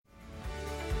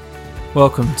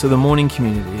Welcome to the morning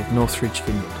community of Northridge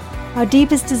Vineyard. Our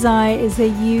deepest desire is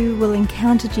that you will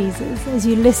encounter Jesus as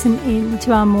you listen in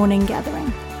to our morning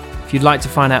gathering. If you'd like to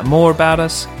find out more about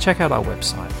us, check out our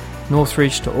website,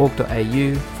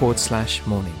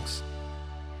 northridge.org.au/mornings.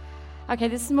 Okay,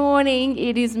 this morning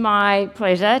it is my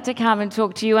pleasure to come and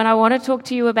talk to you, and I want to talk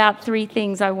to you about three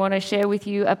things. I want to share with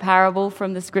you a parable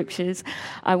from the scriptures.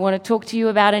 I want to talk to you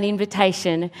about an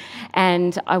invitation,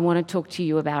 and I want to talk to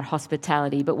you about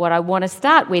hospitality. But what I want to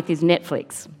start with is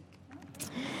Netflix.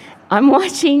 I'm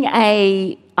watching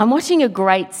a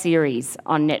great series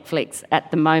on Netflix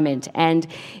at the moment, and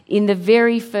in the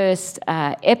very first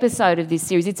episode of this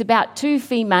series, it's about two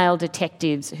female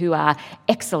detectives who are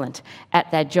excellent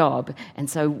at their job, and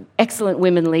so excellent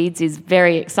women leads is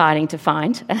very exciting to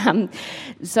find.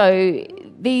 So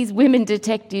these women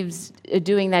detectives are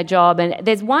doing their job, and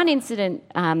there's one incident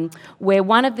where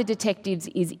one of the detectives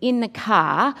is in the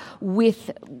car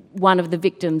with one of the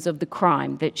victims of the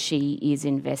crime that she is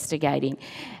investigating.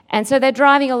 And so they're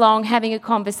driving along, having a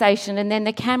conversation, and then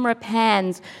the camera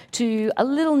pans to a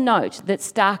little note that's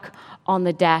stuck on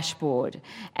the dashboard.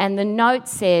 And the note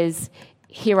says,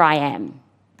 "Here I am."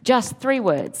 Just 3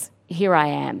 words, "Here I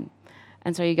am."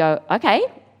 And so you go, okay.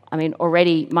 I mean,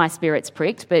 already my spirit's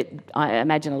pricked, but I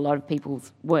imagine a lot of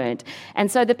people's weren't.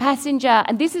 And so the passenger,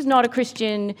 and this is not a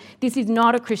Christian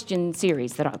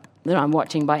series that I'm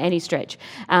watching by any stretch.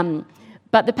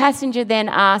 But the passenger then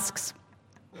asks,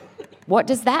 "What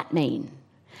does that mean?"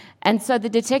 And so the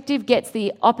detective gets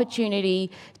the opportunity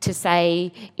to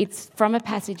say, it's from a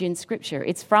passage in Scripture.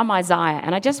 It's from Isaiah.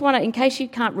 And I just want to, in case you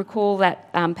can't recall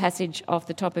that passage off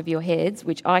the top of your heads,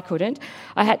 which I couldn't,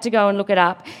 I had to go and look it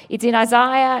up. It's in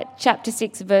Isaiah chapter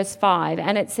 6, verse 5.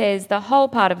 And it says, the whole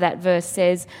part of that verse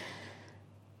says,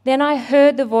 "Then I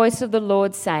heard the voice of the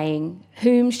Lord saying,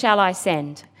 'Whom shall I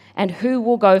send? And who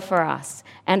will go for us?'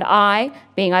 And I,"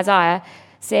 being Isaiah,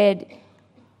 "said,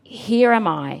 'Here am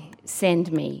I,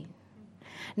 send me.'"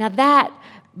 Now that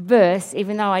verse,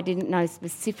 even though I didn't know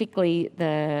specifically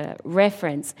the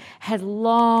reference, has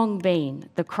long been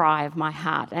the cry of my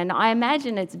heart. And I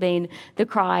imagine it's been the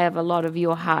cry of a lot of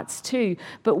your hearts too.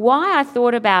 But why I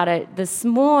thought about it this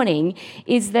morning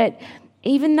is that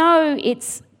even though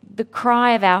it's the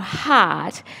cry of our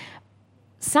heart,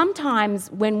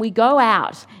 sometimes when we go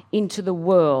out into the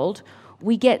world,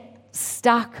 we get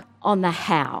stuck on the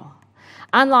how.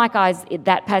 Unlike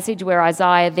that passage where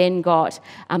Isaiah then got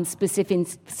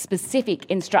specific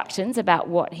instructions about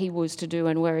what he was to do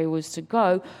and where he was to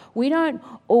go, we don't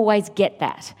always get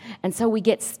that. And so we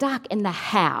get stuck in the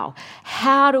how.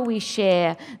 How do we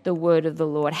share the word of the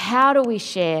Lord? How do we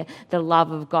share the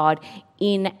love of God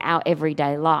in our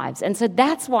everyday lives? And so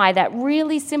that's why that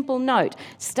really simple note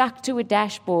stuck to a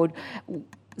dashboard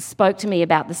spoke to me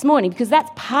about this morning, because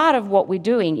that's part of what we're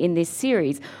doing in this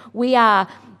series. We are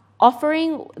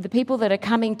offering, the people that are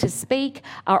coming to speak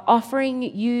are offering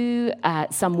you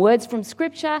some words from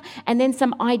Scripture and then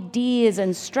some ideas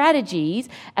and strategies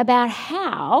about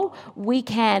how we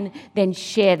can then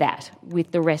share that with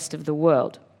the rest of the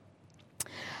world.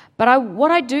 But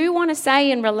what I do want to say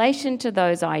in relation to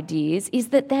those ideas is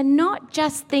that they're not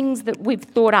just things that we've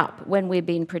thought up when we've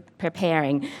been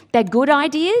preparing. They're good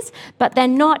ideas, but they're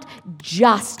not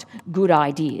just good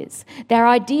ideas. They're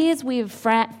ideas we have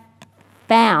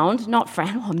I'm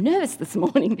nervous this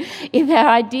morning. If our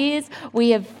ideas we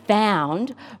have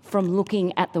found from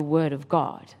looking at the Word of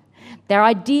God. They're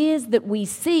ideas that we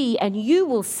see and you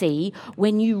will see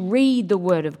when you read the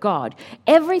Word of God.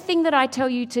 Everything that I tell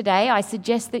you today, I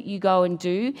suggest that you go and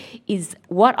do is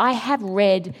what I have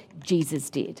read Jesus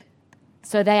did.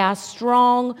 So they are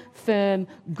strong, firm,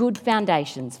 good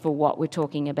foundations for what we're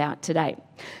talking about today.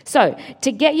 So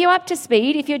to get you up to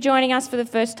speed, if you're joining us for the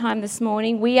first time this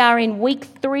morning, we are in week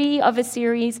 3 of a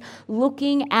series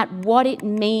looking at what it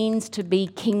means to be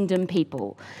kingdom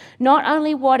people. Not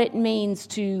only what it means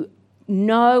to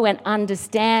know and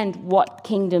understand what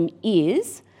kingdom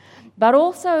is, but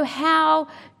also how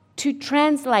to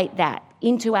translate that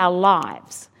into our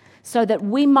lives, so that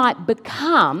we might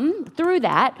become, through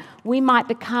that, we might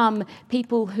become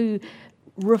people who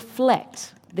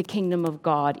reflect the kingdom of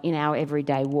God in our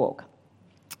everyday walk.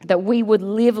 That we would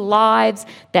live lives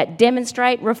that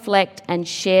demonstrate, reflect, and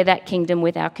share that kingdom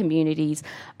with our communities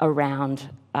around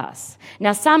us.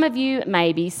 Now, some of you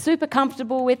may be super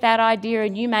comfortable with that idea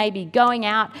and you may be going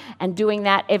out and doing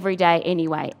that every day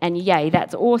anyway. And yay,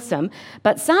 that's awesome.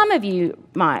 But some of you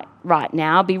might right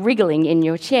now be wriggling in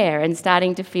your chair and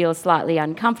starting to feel slightly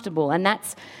uncomfortable. And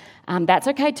that's That's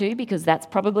okay too, because that's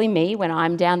probably me when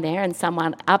I'm down there and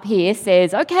someone up here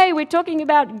says, okay, we're talking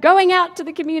about going out to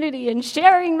the community and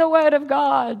sharing the word of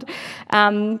God.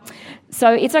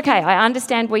 So it's okay, I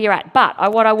understand where you're at.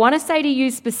 But what I want to say to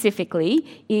you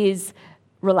specifically is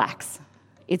relax.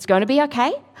 It's going to be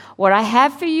okay. What I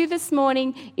have for you this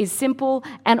morning is simple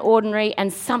and ordinary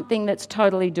and something that's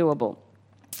totally doable.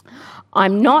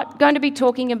 I'm not going to be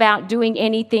talking about doing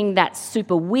anything that's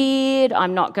super weird.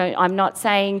 I'm not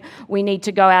saying we need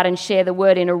to go out and share the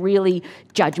word in a really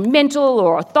judgmental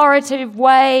or authoritative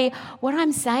way. What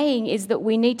I'm saying is that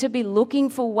we need to be looking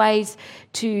for ways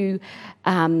to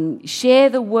share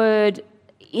the word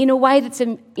in a way that's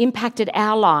impacted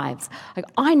our lives. Like,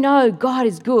 I know God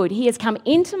is good. He has come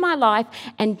into my life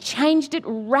and changed it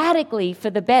radically for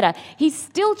the better. He's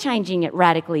still changing it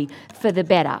radically for the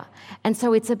better. And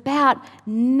so it's about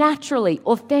naturally,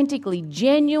 authentically,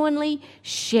 genuinely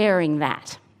sharing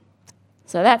that.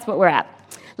 So that's what we're at.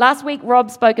 Last week,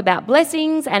 Rob spoke about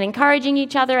blessings and encouraging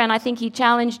each other, and I think he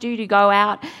challenged you to go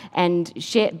out and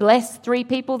bless 3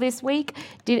 people this week.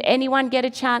 Did anyone get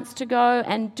a chance to go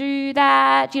and do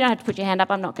that? You don't have to put your hand up.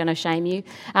 I'm not going to shame you.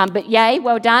 But yay,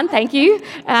 well done. Thank you.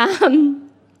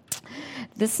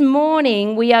 This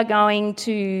morning, we are going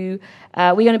to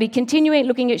be continuing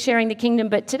looking at sharing the kingdom,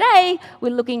 but today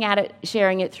we're looking at it,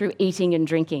 sharing it through eating and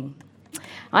drinking.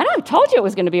 I know, I told you it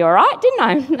was going to be all right, didn't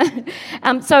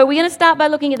I? So we're going to start by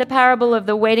looking at the parable of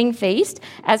the wedding feast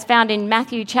as found in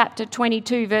Matthew chapter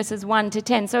 22, verses 1 to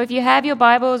 10. So if you have your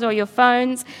Bibles or your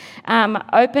phones,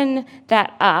 open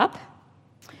that up.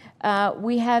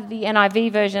 We have the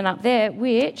NIV version up there,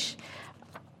 which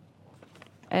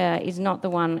is not the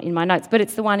one in my notes, but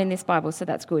it's the one in this Bible, so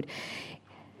that's good.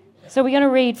 So we're going to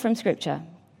read from Scripture.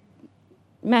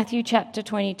 Matthew chapter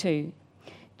 22.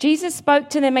 Jesus spoke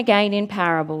to them again in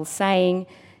parables, saying,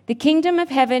 "The kingdom of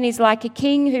heaven is like a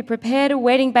king who prepared a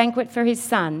wedding banquet for his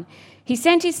son. He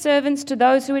sent his servants to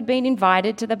those who had been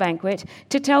invited to the banquet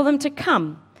to tell them to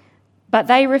come, but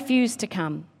they refused to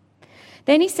come.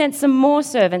 Then he sent some more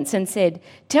servants and said,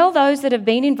 'Tell those that have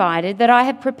been invited that I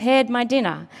have prepared my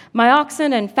dinner. My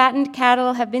oxen and fattened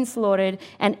cattle have been slaughtered,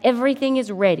 and everything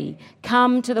is ready.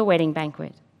 Come to the wedding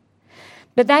banquet.'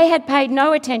 But they had paid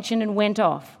no attention and went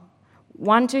off,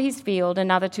 one to his field,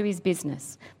 another to his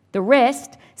business. The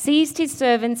rest seized his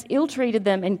servants, ill-treated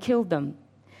them, and killed them.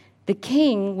 The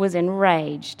king was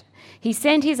enraged. He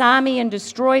sent his army and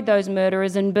destroyed those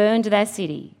murderers and burned their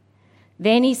city.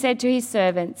 Then he said to his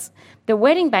servants, 'The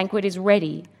wedding banquet is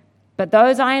ready, but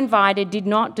those I invited did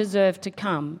not deserve to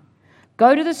come.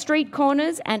 Go to the street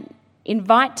corners and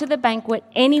invite to the banquet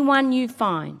anyone you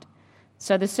find.'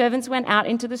 So the servants went out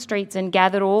into the streets and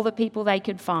gathered all the people they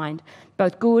could find,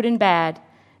 both good and bad,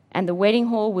 and the wedding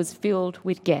hall was filled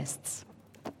with guests."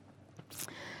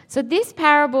 So this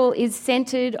parable is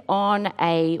centered on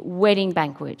a wedding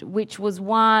banquet, which was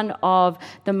one of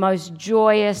the most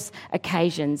joyous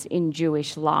occasions in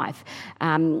Jewish life.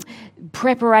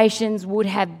 Preparations would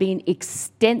have been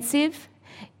extensive.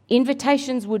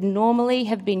 Invitations would normally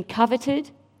have been coveted.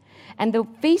 And the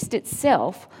feast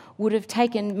itself would have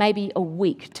taken maybe a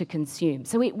week to consume.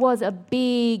 So it was a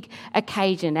big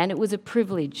occasion and it was a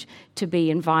privilege to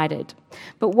be invited.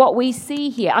 But what we see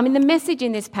here, the message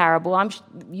in this parable,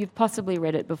 you've possibly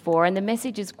read it before, and the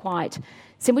message is quite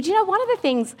simple. Do you know, one of the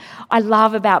things I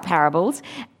love about parables,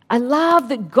 I love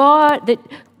that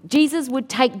Jesus would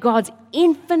take God's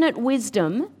infinite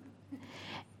wisdom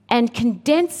and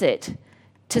condense it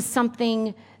to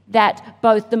something that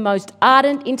both the most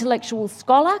ardent intellectual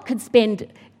scholar could spend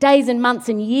days and months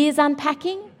and years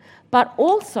unpacking, but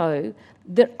also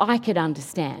that I could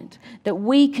understand, that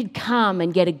we could come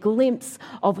and get a glimpse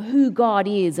of who God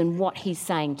is and what he's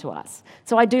saying to us.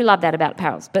 So I do love that about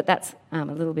parables, but that's a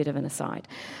little bit of an aside.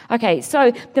 Okay,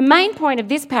 so the main point of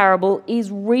this parable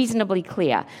is reasonably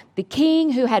clear. The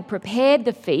king who had prepared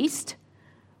the feast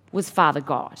was Father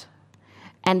God,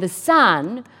 and the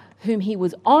son whom he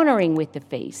was honouring with the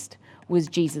feast was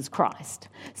Jesus Christ.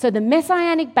 So the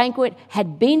messianic banquet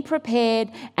had been prepared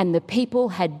and the people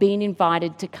had been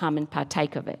invited to come and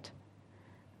partake of it.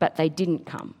 But they didn't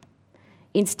come.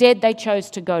 Instead, they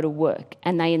chose to go to work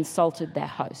and they insulted their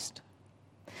host.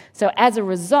 So as a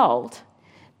result,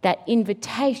 that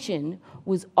invitation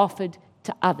was offered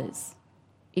to others.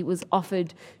 It was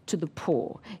offered to the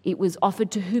poor. It was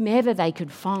offered to whomever they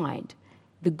could find.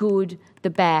 The good, the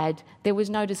bad, there was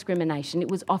no discrimination. It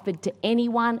was offered to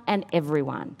anyone and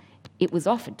everyone. It was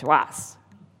offered to us.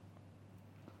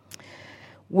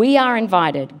 We are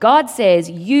invited. God says,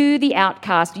 you the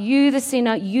outcast, you the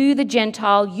sinner, you the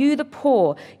Gentile, you the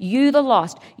poor, you the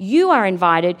lost, you are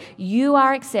invited, you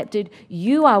are accepted,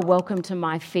 you are welcome to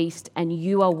my feast, and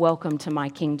you are welcome to my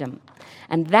kingdom.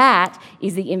 And that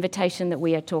is the invitation that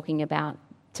we are talking about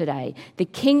today. The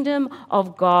kingdom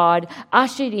of God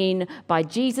ushered in by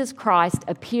Jesus Christ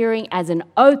appearing as an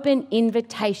open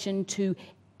invitation to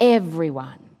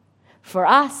everyone, for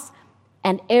us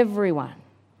and everyone.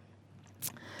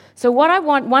 So one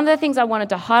of the things I wanted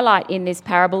to highlight in this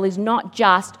parable is not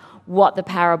just what the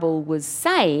parable was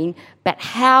saying, but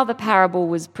how the parable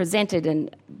was presented. And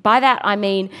by that I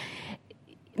mean,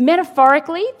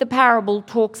 metaphorically, the parable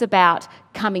talks about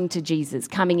coming to Jesus,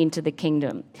 coming into the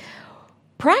kingdom.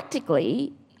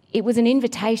 Practically, it was an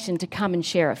invitation to come and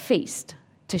share a feast,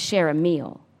 to share a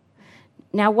meal.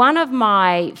 Now, one of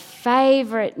my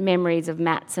favourite memories of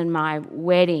Matt's and my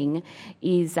wedding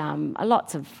is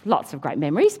lots of great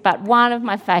memories, but one of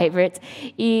my favourites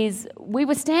is we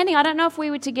were standing, I don't know if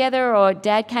we were together or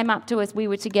Dad came up to us, we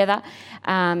were together,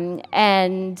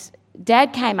 and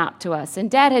Dad came up to us, and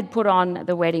Dad had put on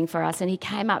the wedding for us, and he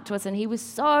came up to us and he was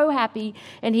so happy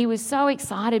and he was so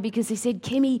excited because he said,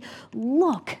 Kimmy,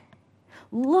 look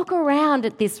around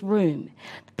at this room.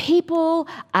 People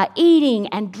are eating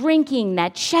and drinking,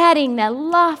 they're chatting, they're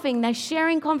laughing, they're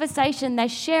sharing conversation, they're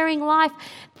sharing life.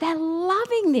 They're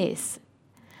loving this.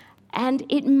 And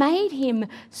it made him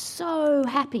so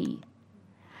happy.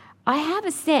 I have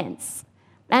a sense,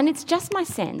 and it's just my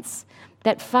sense,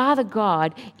 that Father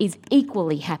God is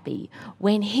equally happy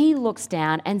when he looks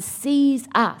down and sees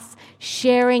us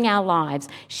sharing our lives,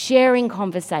 sharing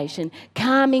conversation,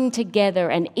 coming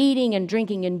together and eating and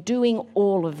drinking and doing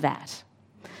all of that.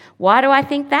 Why do I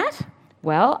think that?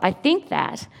 Well, I think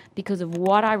that because of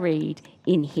what I read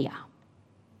in here.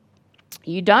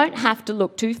 You don't have to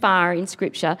look too far in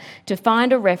Scripture to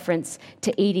find a reference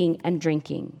to eating and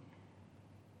drinking.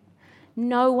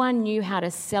 No one knew how to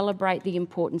celebrate the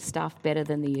important stuff better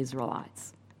than the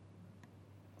Israelites.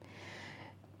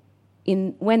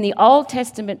 When the Old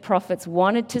Testament prophets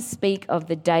wanted to speak of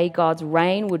the day God's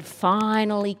reign would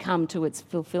finally come to its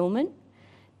fulfillment,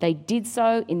 they did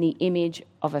so in the image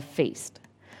of a feast.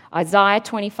 Isaiah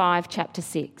 25, chapter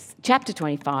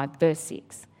 25, verse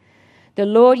 6. The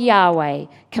Lord Yahweh,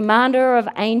 commander of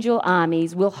angel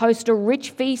armies, will host a rich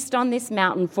feast on this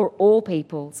mountain for all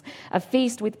peoples, a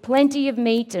feast with plenty of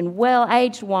meat and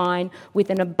well-aged wine, with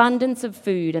an abundance of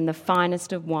food and the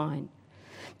finest of wine.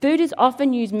 Food is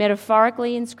often used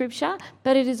metaphorically in Scripture,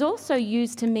 but it is also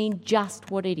used to mean just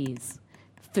what it is,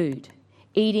 food.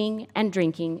 Eating and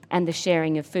drinking and the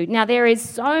sharing of food. Now, there is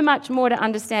so much more to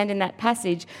understand in that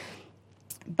passage,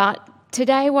 but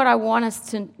today what I want us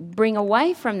to bring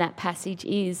away from that passage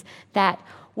is that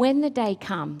when the day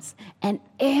comes and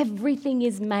everything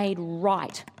is made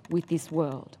right with this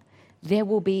world, there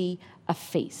will be a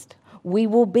feast. We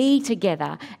will be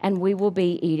together and we will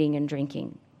be eating and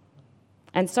drinking.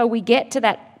 And so we get to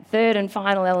that third and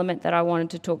final element that I wanted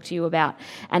to talk to you about,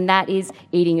 and that is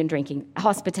eating and drinking,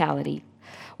 hospitality.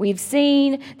 We've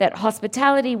seen that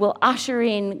hospitality will usher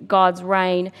in God's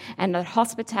reign and that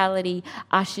hospitality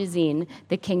ushers in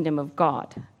the kingdom of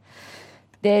God.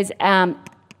 There's an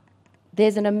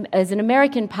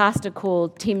American pastor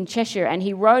called Tim Cheshire, and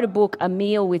he wrote a book, A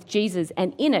Meal with Jesus,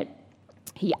 and in it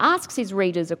he asks his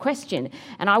readers a question,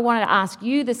 and I wanted to ask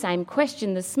you the same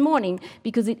question this morning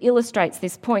because it illustrates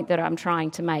this point that I'm trying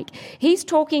to make. He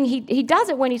does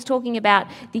it when he's talking about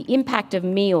the impact of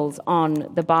meals on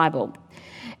the Bible.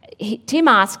 Tim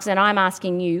asks, and I'm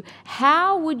asking you,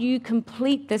 how would you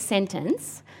complete the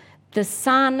sentence, the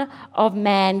Son of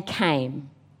Man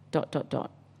came, ... The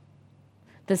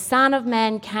Son of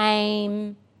Man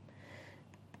came.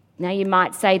 Now you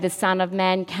might say the Son of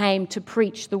Man came to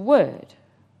preach the word,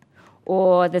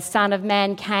 or the Son of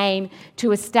Man came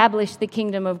to establish the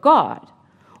kingdom of God,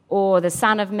 or the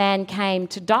Son of Man came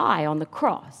to die on the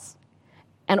cross.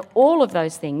 And all of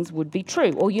those things would be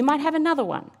true. Or you might have another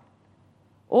one.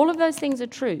 All of those things are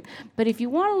true. But if you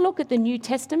want to look at the New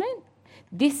Testament,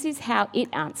 this is how it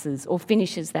answers or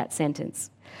finishes that sentence.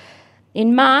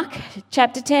 In Mark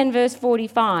chapter 10, verse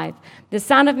 45, the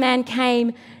Son of Man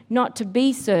came not to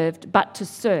be served, but to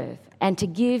serve, and to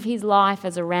give his life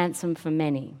as a ransom for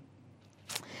many.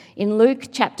 In Luke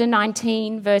chapter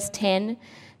 19, verse 10,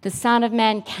 the Son of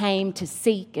Man came to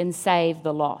seek and save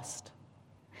the lost.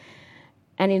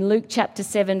 And in Luke chapter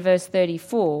 7, verse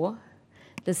 34,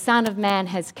 the Son of Man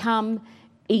has come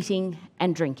eating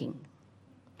and drinking.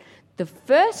 The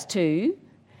first two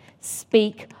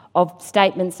speak of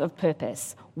statements of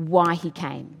purpose, why he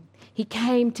came. He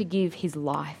came to give his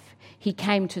life. He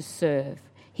came to serve.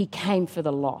 He came for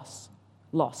the lost.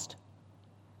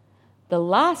 The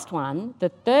last one, the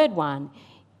third one,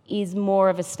 is more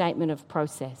of a statement of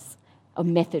process, a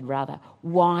method rather,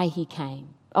 why he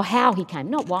came, or how he came.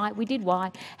 Not why, we did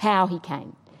why, how he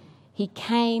came. He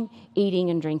came eating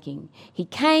and drinking. He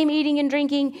came eating and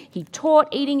drinking. He taught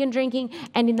eating and drinking.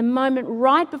 And in the moment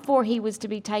right before he was to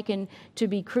be taken to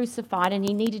be crucified and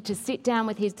he needed to sit down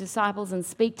with his disciples and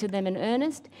speak to them in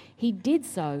earnest, he did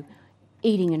so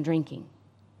eating and drinking.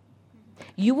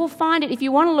 You will find it, if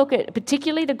you want to look at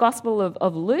particularly the Gospel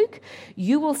of Luke,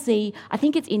 you will see, I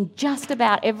think it's in just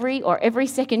about every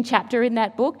second chapter in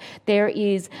that book, there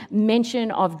is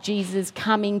mention of Jesus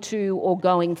coming to or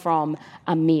going from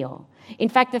a meal. In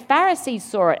fact, the Pharisees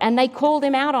saw it and they called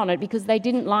him out on it because they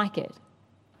didn't like it.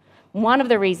 One of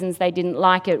the reasons they didn't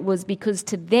like it was because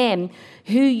to them,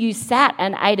 who you sat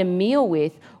and ate a meal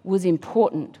with was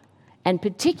important, and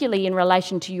particularly in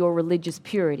relation to your religious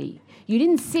purity. You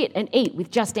didn't sit and eat with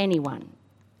just anyone.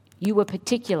 You were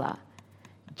particular.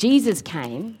 Jesus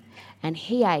came and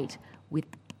he ate with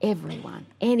everyone,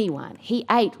 anyone. He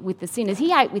ate with the sinners.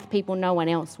 He ate with people no one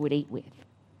else would eat with.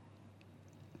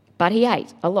 But he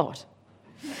ate a lot.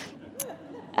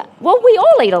 Well, we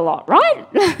all eat a lot, right?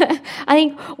 I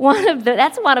think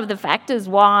that's one of the factors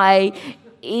why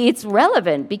it's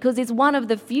relevant, because it's one of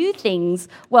the few things,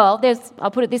 I'll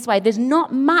put it this way, there's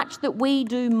not much that we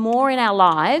do more in our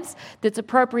lives that's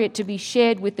appropriate to be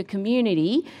shared with the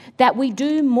community that we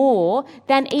do more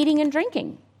than eating and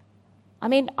drinking. I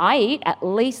mean, I eat at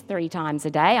least 3 times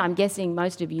a day. I'm guessing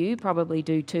most of you probably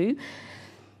do too.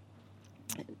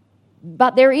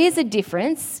 But there is a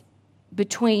difference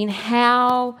between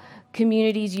how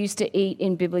communities used to eat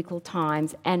in biblical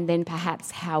times and then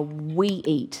perhaps how we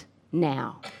eat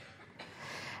now.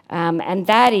 And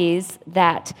that is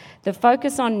that the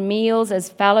focus on meals as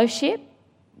fellowship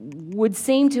would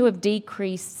seem to have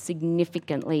decreased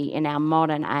significantly in our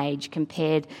modern age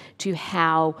compared to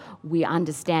how we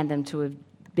understand them to have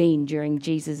been during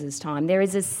Jesus' time. There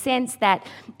is a sense that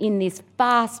in this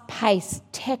fast-paced,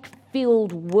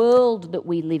 tech-filled world that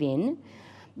we live in,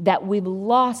 that we've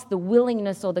lost the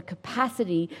willingness or the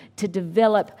capacity to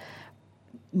develop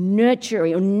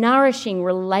nurturing or nourishing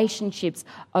relationships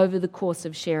over the course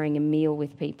of sharing a meal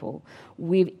with people.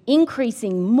 We're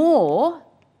communicating more,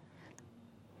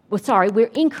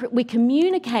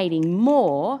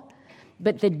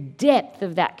 but the depth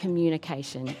of that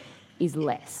communication is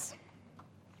less.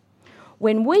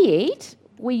 When we eat,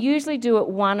 we usually do it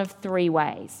one of 3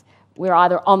 ways. We're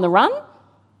either on the run,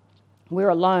 we're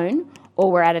alone,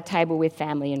 or we're at a table with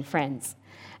family and friends.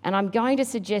 And I'm going to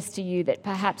suggest to you that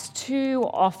perhaps too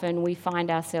often we find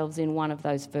ourselves in one of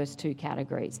those first 2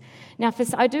 categories. Now,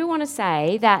 I do want to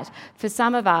say that for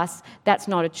some of us, that's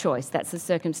not a choice. That's the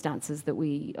circumstances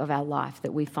of our life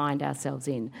that we find ourselves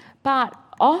in. But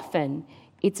often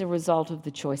it's a result of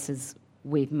the choices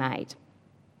we've made.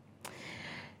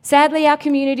 Sadly, our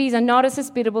communities are not as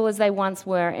hospitable as they once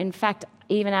were. In fact,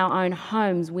 even our own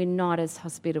homes, we're not as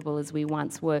hospitable as we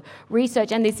once were.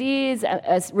 Research, and this is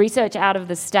research out of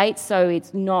the States, so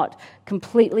it's not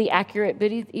completely accurate,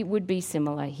 but it would be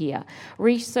similar here.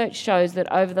 Research shows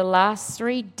that over the last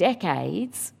 3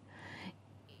 decades,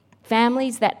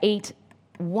 families that eat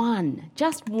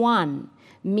just one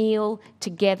meal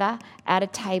together at a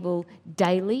table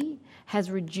daily has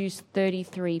reduced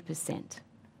 33%.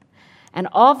 And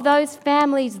of those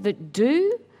families that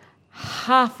do,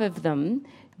 half of them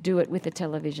do it with the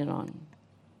television on.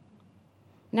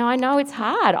 Now, I know it's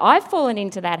hard. I've fallen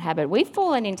into that habit. We've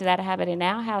fallen into that habit in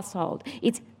our household.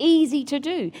 It's easy to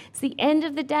do. It's the end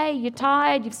of the day. You're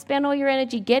tired. You've spent all your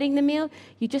energy getting the meal.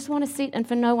 You just want to sit and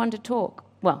for no one to talk.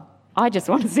 Well, I just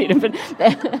want to sit and for...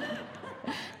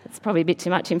 That's probably a bit too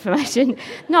much information.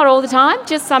 Not all the time,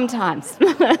 just sometimes.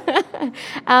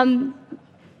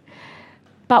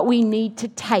 But we need to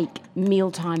take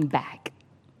mealtime back.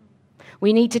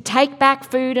 We need to take back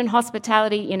food and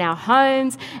hospitality in our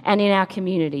homes and in our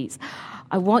communities.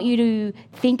 I want you to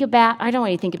think about, I don't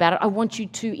want you to think about it, I want you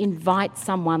to invite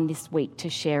someone this week to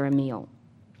share a meal.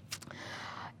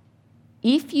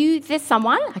 There's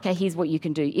someone, okay, here's what you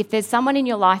can do. If there's someone in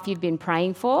your life you've been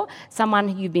praying for,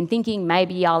 someone you've been thinking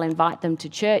maybe I'll invite them to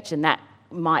church, and that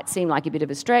might seem like a bit of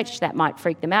a stretch, that might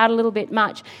freak them out a little bit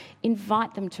much,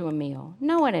 invite them to a meal.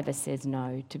 No one ever says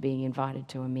no to being invited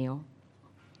to a meal.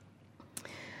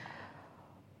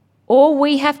 All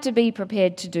we have to be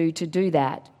prepared to do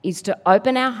that is to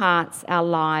open our hearts, our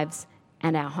lives,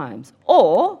 and our homes.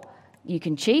 Or You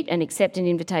can cheat and accept an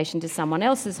invitation to someone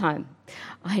else's home.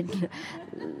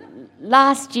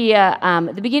 Last year,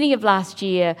 at the beginning of last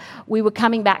year, we were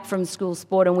coming back from school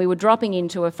sport and we were dropping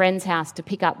into a friend's house to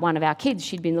pick up one of our kids.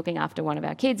 She'd been looking after one of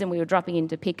our kids and we were dropping in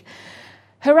to pick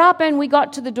her up, and we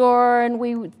got to the door and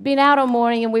we'd been out all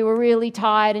morning and we were really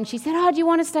tired, and she said, "Oh, do you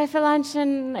want to stay for lunch?"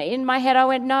 And in my head I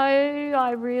went, "No,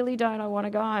 I really don't. I want to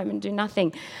go home and do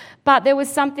nothing." But there was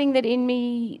something in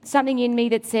me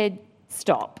that said,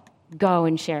 "Stop, go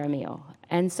and share a meal."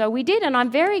 And so we did, and I'm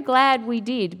very glad we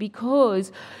did,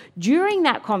 because during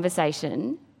that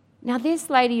conversation, now this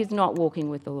lady is not walking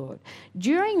with the Lord.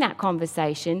 During that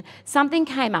conversation, something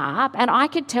came up, and I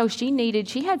could tell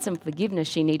she had some forgiveness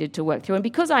she needed to work through. And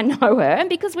because I know her, and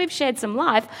because we've shared some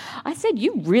life, I said,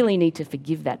 "You really need to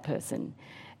forgive that person."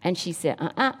 And she said,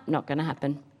 "Not going to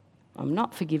happen. I'm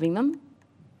not forgiving them."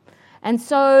 And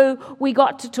so we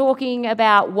got to talking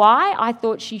about why I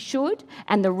thought she should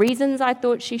and the reasons I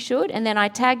thought she should. And then I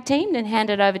tag teamed and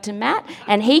handed over to Matt,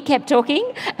 and he kept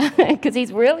talking because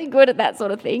he's really good at that sort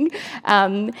of thing.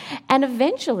 And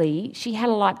eventually she had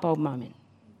a light bulb moment.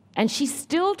 And she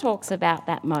still talks about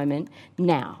that moment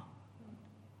now.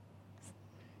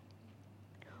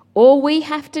 All we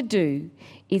have to do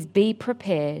is be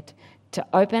prepared to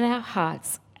open our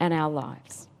hearts and our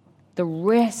lives. The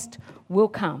rest will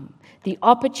come. The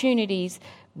opportunities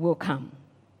will come.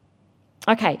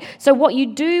 Okay, so what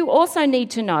you do also need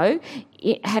to know,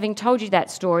 having told you that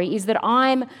story, is that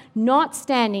I'm not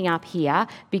standing up here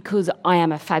because I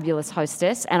am a fabulous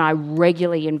hostess and I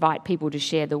regularly invite people to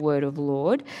share the word of the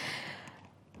Lord.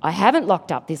 I haven't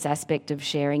locked up this aspect of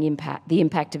sharing the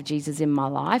impact of Jesus in my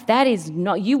life. That is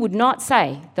not, you would not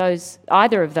say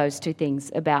either of those two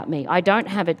things about me. I don't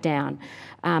have it down.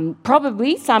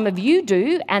 Probably some of you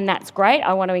do, and that's great.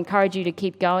 I want to encourage you to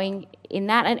keep going in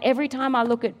that. And every time I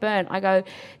look at Bernd, I go,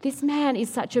 this man is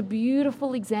such a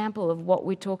beautiful example of what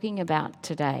we're talking about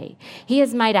today. He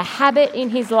has made a habit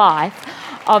in his life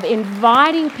of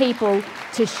inviting people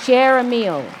to share a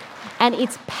meal. And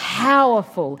it's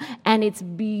powerful and it's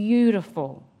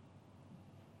beautiful.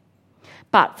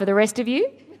 But for the rest of you,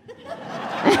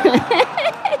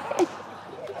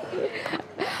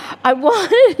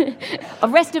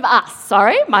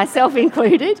 myself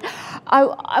included,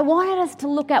 I wanted us to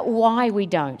look at why we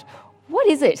don't. What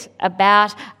is it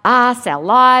about us, our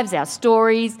lives, our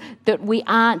stories, that we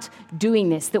aren't doing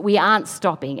this, that we aren't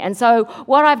stopping? And so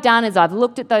what I've done is I've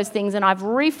looked at those things and I've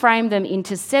reframed them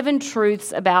into 7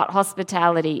 truths about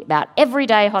hospitality, about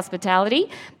everyday hospitality,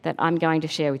 that I'm going to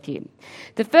share with you.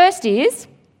 The first is,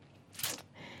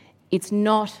 it's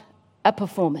not a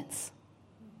performance.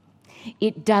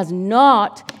 It does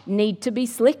not need to be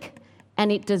slick,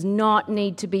 and it does not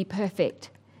need to be perfect.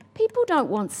 People don't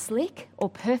want slick or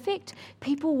perfect.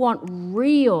 People want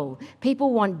real.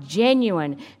 People want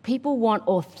genuine. People want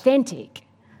authentic.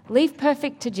 Leave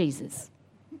perfect to Jesus.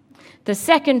 The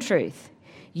second truth,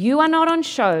 you are not on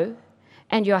show,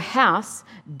 and your house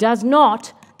does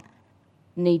not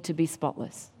need to be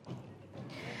spotless.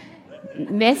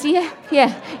 Messy?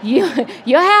 Yeah.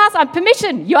 Your house,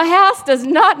 permission. Your house does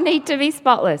not need to be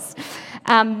spotless.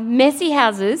 Messy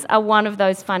houses are one of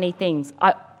those funny things.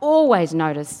 I always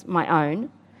notice my own,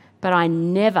 but I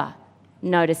never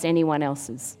notice anyone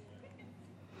else's.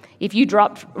 If you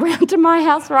dropped round to my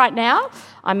house right now,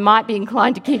 I might be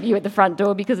inclined to keep you at the front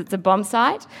door because it's a bomb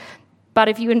site. But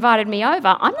if you invited me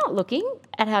over, I'm not looking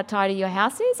at how tidy your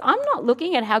house is. I'm not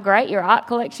looking at how great your art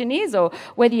collection is or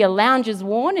whether your lounge is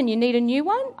worn and you need a new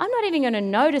one. I'm not even going to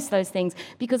notice those things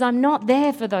because I'm not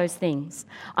there for those things.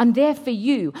 I'm there for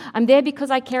you. I'm there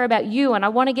because I care about you and I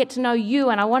want to get to know you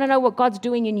and I want to know what God's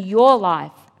doing in your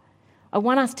life. I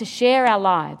want us to share our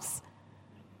lives.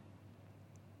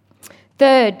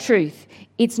 Third truth,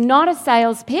 it's not a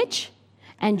sales pitch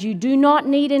and you do not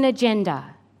need an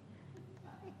agenda.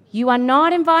 You are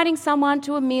not inviting someone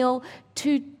to a meal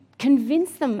to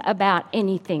convince them about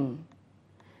anything.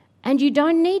 And you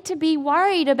don't need to be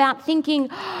worried about thinking,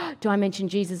 do I mention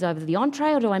Jesus over the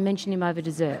entree or do I mention him over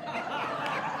dessert?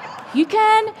 You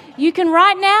can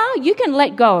right now, you can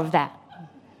let go of that.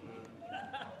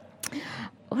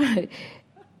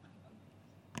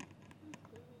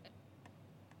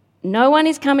 No one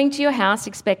is coming to your house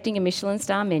expecting a Michelin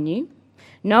star menu.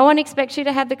 No one expects you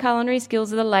to have the culinary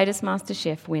skills of the latest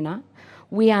MasterChef winner.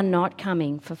 We are not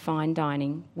coming for fine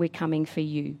dining. We're coming for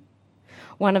you.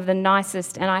 One of the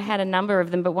nicest, and I had a number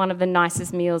of them, but one of the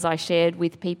nicest meals I shared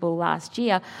with people last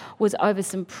year was over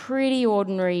some pretty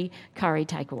ordinary curry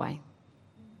takeaway.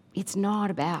 It's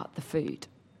not about the food.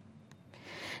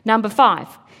 Number 5,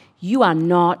 you are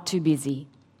not too busy.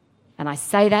 And I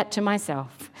say that to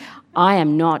myself. I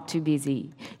am not too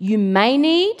busy. You may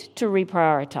need to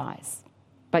reprioritize,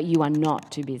 but you are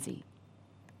not too busy.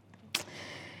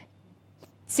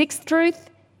 Sixth truth,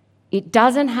 it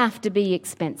doesn't have to be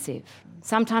expensive.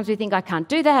 Sometimes we think, I can't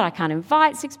do that, I can't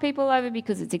invite 6 people over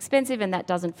because it's expensive and that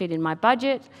doesn't fit in my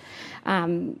budget.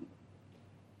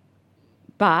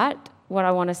 But what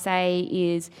I want to say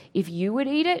is, if you would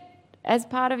eat it as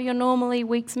part of your normal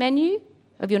week's menu,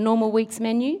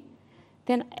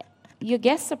 then your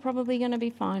guests are probably going to be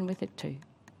fine with it too.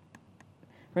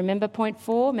 Remember point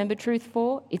 4, remember truth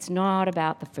 4, it's not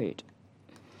about the food.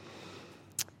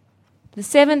 The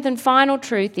 7th and final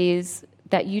truth is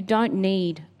that you don't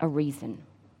need a reason.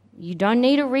 You don't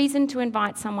need a reason to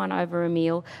invite someone over a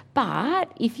meal,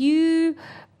 but if you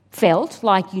felt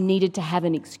like you needed to have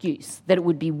an excuse, that it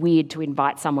would be weird to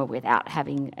invite someone without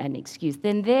having an excuse,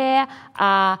 then there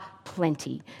are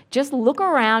plenty. Just look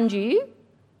around you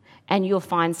and you'll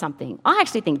find something. I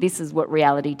actually think this is what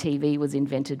reality TV was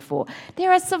invented for.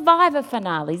 There are Survivor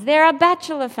finales, there are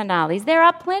Bachelor finales, there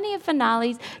are plenty of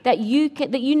finales that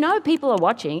you know people are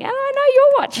watching, and I know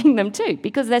you're watching them too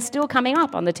because they're still coming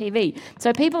up on the TV.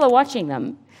 So people are watching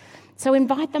them. So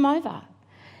invite them over.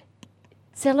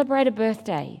 Celebrate a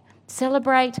birthday.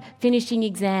 Celebrate finishing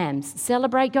exams.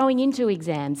 Celebrate going into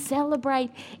exams.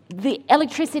 Celebrate the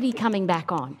electricity coming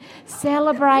back on.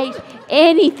 Celebrate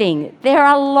anything. There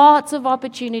are lots of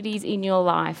opportunities in your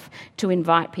life to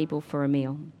invite people for a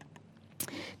meal.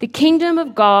 The kingdom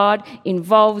of God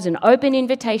involves an open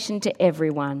invitation to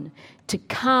everyone to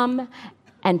come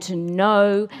and to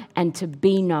know and to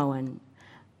be known,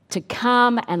 to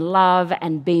come and love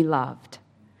and be loved.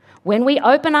 When we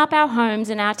open up our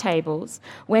homes and our tables,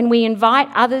 when we invite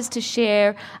others to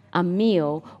share a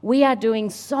meal, we are doing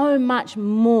so much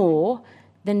more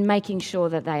than making sure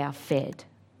that they are fed.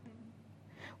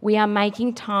 We are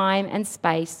making time and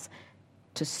space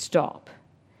to stop,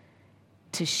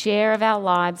 to share of our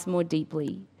lives more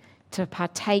deeply, to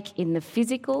partake in the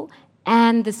physical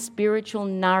and the spiritual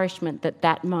nourishment that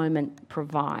that moment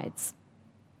provides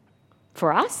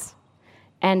for us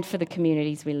and for the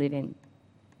communities we live in.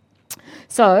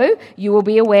 So you will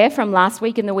be aware from last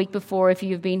week and the week before, if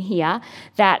you've been here,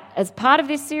 that as part of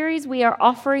this series, we are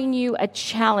offering you a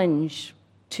challenge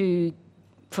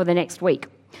for the next week.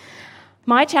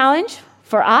 My challenge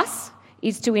for us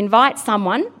is to invite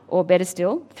someone, or better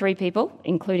still, 3 people,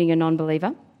 including a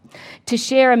non-believer, to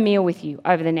share a meal with you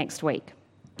over the next week.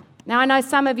 Now, I know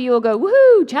some of you will go,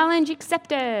 woohoo, challenge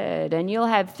accepted, and you'll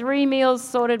have 3 meals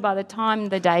sorted by the time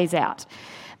the day's out.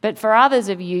 But for others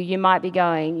of you, you might be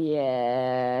going,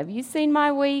 yeah, have you seen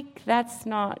my week? That's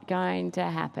not going to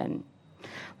happen.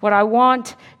 What I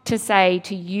want to say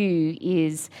to you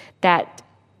is that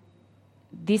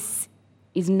this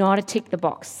is not a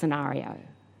tick-the-box scenario.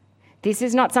 This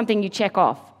is not something you check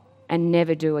off and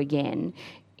never do again.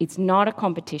 It's not a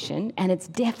competition, and it's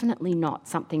definitely not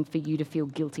something for you to feel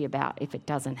guilty about if it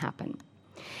doesn't happen.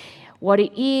 What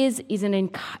it is an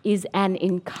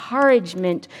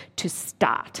encouragement to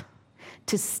start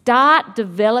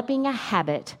developing a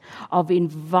habit of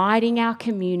inviting our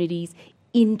communities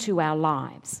into our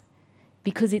lives.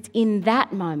 Because it's in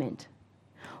that moment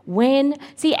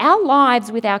our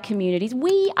lives with our communities,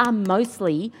 we are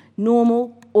mostly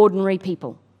normal, ordinary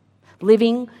people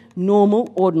living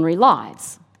normal, ordinary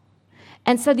lives.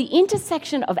 And so the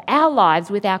intersection of our lives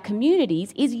with our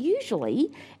communities is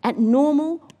usually at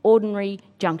normal, ordinary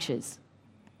junctures.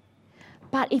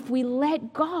 But if we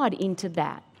let God into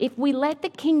that, if we let the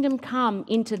kingdom come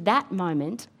into that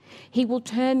moment, He will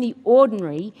turn the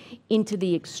ordinary into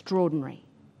the extraordinary.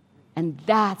 And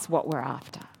that's what we're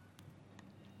after.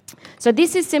 So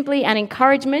this is simply an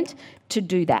encouragement to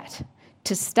do that,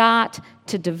 to start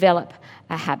to develop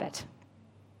a habit.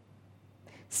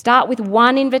 Start with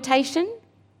one invitation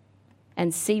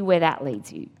and see where that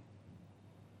leads you.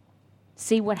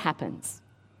 See what happens.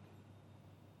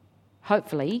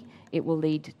 Hopefully, it will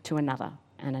lead to another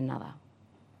and another.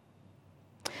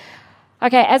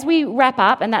 Okay, as we wrap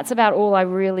up, and that's about all I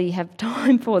really have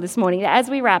time for this morning, as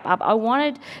we wrap up, I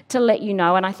wanted to let you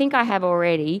know, and I think I have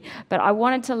already, but I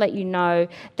wanted to let you know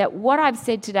that what I've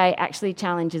said today actually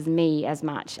challenges me as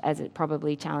much as it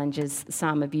probably challenges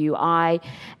some of you. I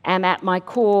am at my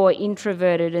core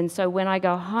introverted, and so when I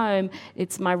go home,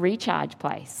 it's my recharge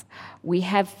place. We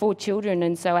have 4 children,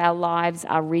 and so our lives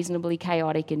are reasonably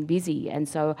chaotic and busy, and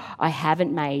so I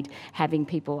haven't made having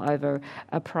people over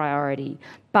a priority.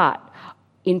 But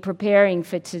in preparing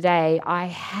for today, I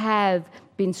have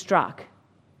been struck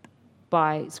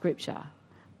by Scripture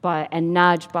and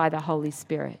nudged by the Holy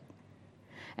Spirit.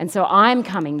 And so I'm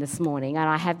coming this morning, and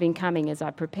I have been coming as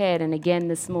I prepared, and again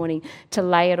this morning, to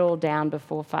lay it all down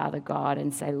before Father God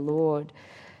and say, Lord,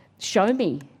 show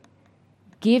me.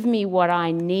 Give me what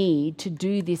I need to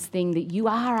do this thing that you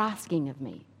are asking of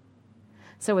me.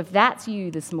 So if that's you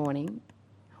this morning,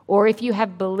 or if you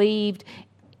have believed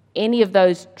any of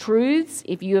those truths,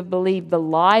 if you have believed the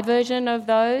lie version of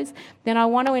those, then I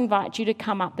want to invite you to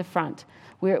come up the front.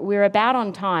 We're about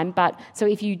on time, but so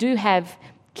if you do have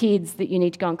kids that you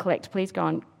need to go and collect, please go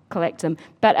and collect them.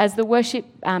 But as the worship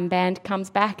band comes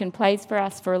back and plays for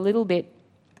us for a little bit,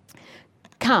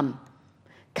 come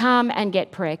and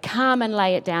get prayer. Come and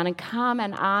lay it down, and come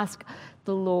and ask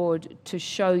the Lord to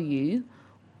show you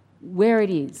where it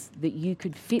is that you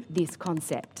could fit this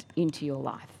concept into your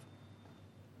life.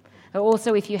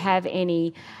 Also, if you have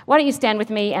any, why don't you stand with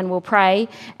me and we'll pray.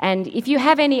 And if you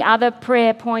have any other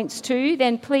prayer points too,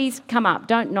 then please come up.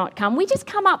 Don't not come. We just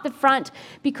come up the front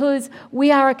because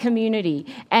we are a community,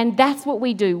 and that's what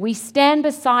we do. We stand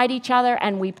beside each other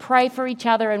and we pray for each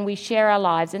other and we share our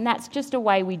lives, and that's just a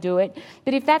way we do it.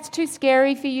 But if that's too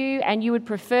scary for you and you would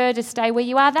prefer to stay where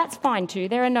you are, that's fine too.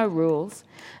 There are no rules.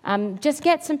 Just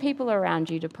get some people around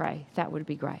you to pray. That would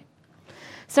be great.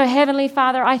 So, Heavenly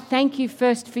Father, I thank you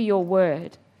first for your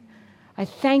word. I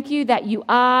thank you that you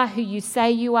are who you say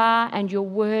you are, and your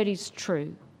word is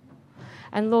true.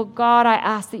 And Lord God, I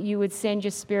ask that you would send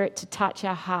your Spirit to touch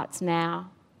our hearts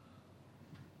now.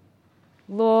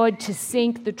 Lord, to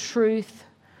sink the truth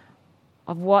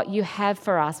of what you have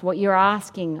for us, what you're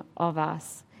asking of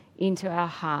us, into our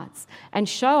hearts. And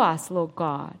show us, Lord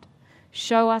God,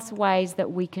 show us ways that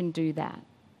we can do that.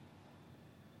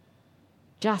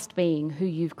 Just being who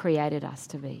you've created us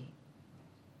to be.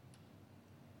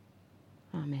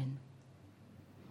 Amen.